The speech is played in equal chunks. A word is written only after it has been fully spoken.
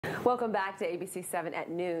Welcome back to ABC 7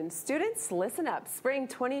 at noon. Students, listen up. Spring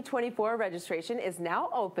 2024 registration is now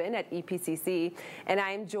open at EPCC, and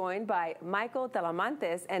I am joined by Michael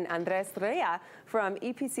Talamantes and Andres Rea from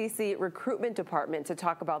EPCC Recruitment Department to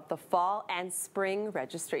talk about the fall and spring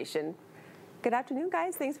registration. Good afternoon,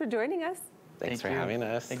 guys. Thanks for joining us. Thanks for having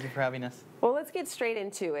us. Thank you for having us. Well, let's get straight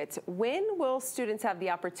into it. When will students have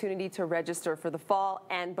the opportunity to register for the fall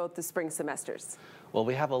and both the spring semesters? Well,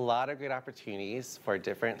 we have a lot of great opportunities for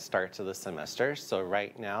different starts of the semester. So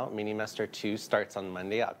right now, mini-semester 2 starts on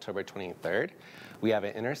Monday, October 23rd. We have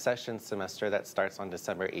an intersession semester that starts on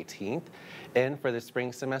December 18th. And for the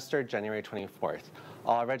spring semester, January 24th.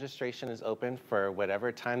 All registration is open for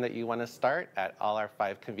whatever time that you want to start at all our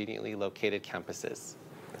 5 conveniently located campuses.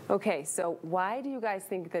 Okay, so why do you guys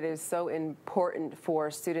think that it is so important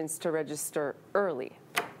for students to register early?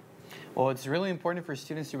 Well, it's really important for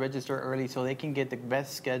students to register early so they can get the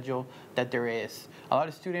best schedule that there is. A lot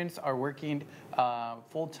of students are working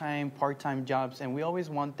full-time, part-time jobs, and we always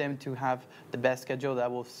want them to have the best schedule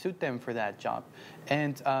that will suit them for that job.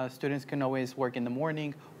 And students can always work in the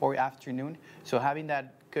morning or afternoon, so having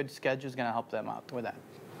that good schedule is going to help them out with that.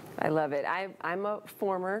 I love it. I'm a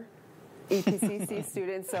former EPCC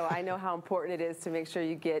student, so I know how important it is to make sure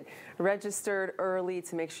you get registered early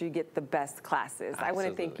to make sure you get the best classes. Absolutely. I want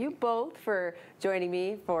to thank you both for joining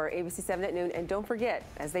me for ABC 7 at noon. And don't forget,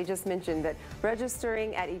 as they just mentioned, that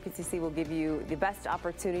registering at EPCC will give you the best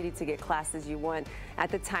opportunity to get classes you want at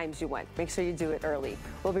the times you want. Make sure you do it early.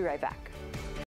 We'll be right back.